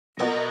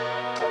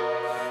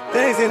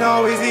Things ain't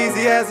always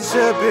easy as it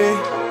should be,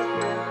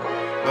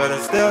 but I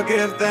still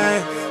give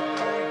thanks.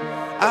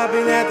 I've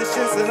been at this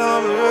shit since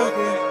I'm a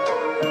rookie,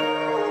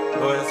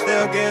 but I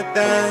still give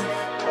thanks.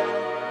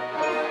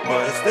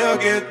 But I still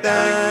give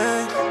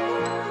thanks.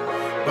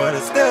 But I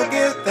still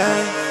give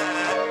thanks.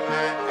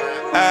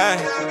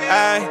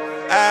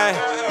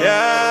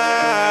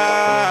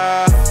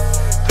 Yeah.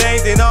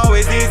 Things ain't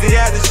always easy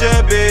as it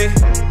should be.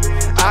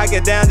 I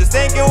get down just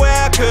thinking where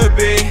I could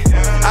be.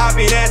 I've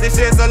been at this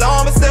shit so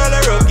long, but still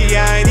a rookie.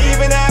 I ain't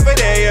even half a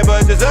day yet,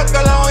 but just look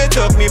how long it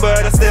took me.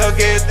 But I still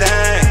get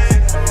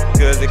thanks,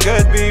 cause it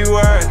could be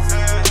worse.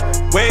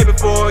 Way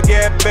before it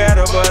get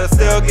better, but I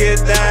still get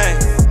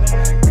thanks,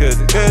 cause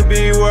it could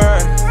be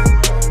worse.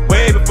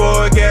 Way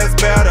before it gets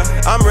better.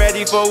 I'm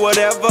ready for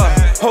whatever,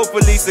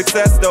 hopefully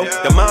success though.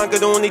 The mind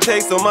could only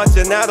take so much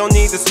and I don't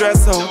need to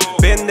stress. So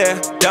been there,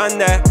 done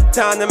that,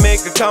 time to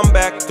make a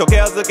comeback.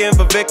 Tokel's looking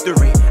for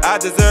victory, I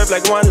deserve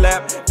like one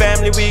lap.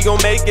 Family, we gon'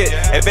 make it,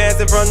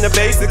 advancing from the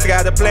basics.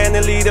 Got a plan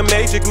to lead a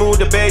matrix, move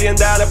to $1 billion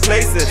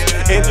places.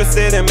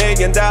 Interested in $1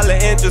 million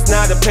interest,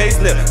 not a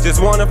payslip. Just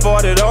wanna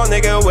afford it all,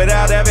 nigga,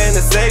 without having to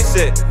say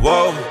shit.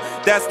 Whoa,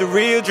 that's the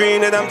real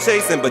dream that I'm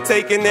chasing, but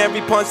taking every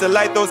punch the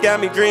light those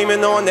got me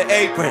dreaming on the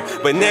apron.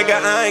 But nigga,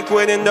 I ain't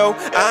quitting though,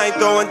 I ain't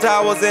throwing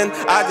towels in.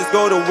 I just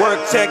go to work,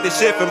 check the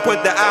shift and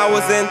put the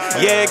hours in.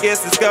 Yeah, it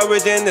gets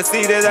discouraging to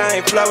see that I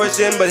ain't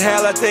flourishing, but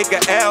hell, I take a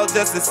L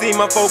just to see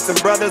my folks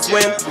and brothers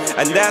win.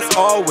 And that's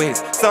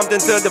always something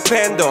to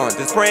depend on.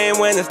 Just praying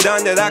when it's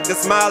done that I can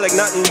smile like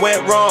nothing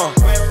went wrong.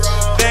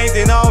 Things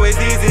ain't always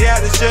easy as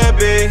it should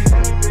be.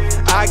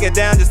 I get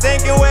down just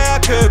thinking where I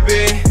could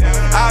be.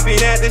 I've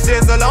been at this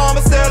shit so long,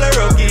 but still a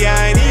rookie.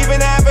 I ain't even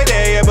half a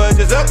day yet, but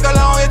just look how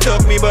long it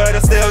took me. But I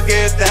still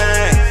get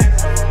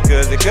thanks,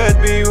 cause it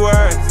could be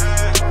worse.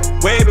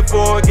 Way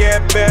before it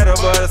get better,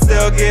 but I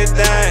still get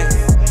thanks,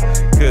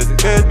 cause it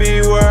could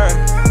be worse.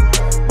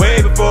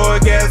 Way before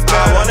it gets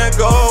better. I wanna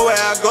go where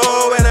I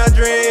go when I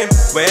dream,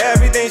 where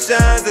everything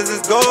shines as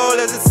its gold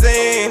as it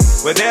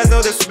seems, where there's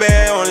no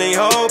despair, only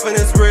hope and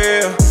it's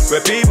real, where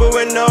people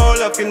with no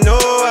love can know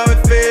how it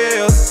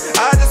feels.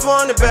 I just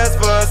want the best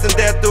for us and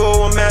death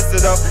though will mess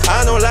it up.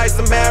 I know life's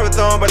a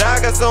marathon, but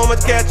I got so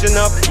much catching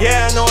up.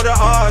 Yeah, I know the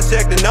odds,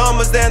 check the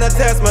numbers, then I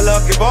test my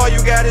luck. If all you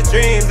got is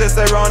dreams, it's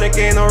ironic,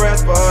 ain't no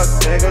rest for us.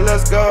 Nigga,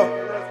 let's go.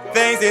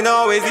 Things ain't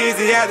always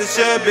easy as it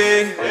should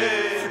be.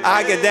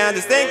 I get down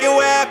just thinking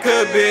where I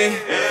could be.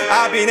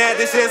 I've been at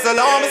this shit so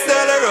long, but still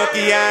a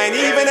rookie. I ain't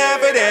even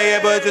half a day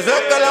yet, but just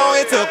look how long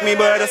it took me.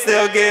 But I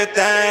still get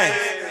thanks,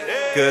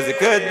 cause it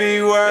could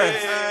be worse.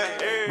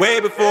 Way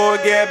before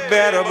it get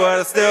better, but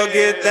I still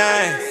get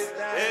thanks,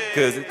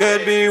 cause it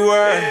could be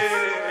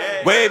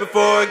worse. Way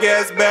before it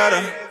gets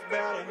better.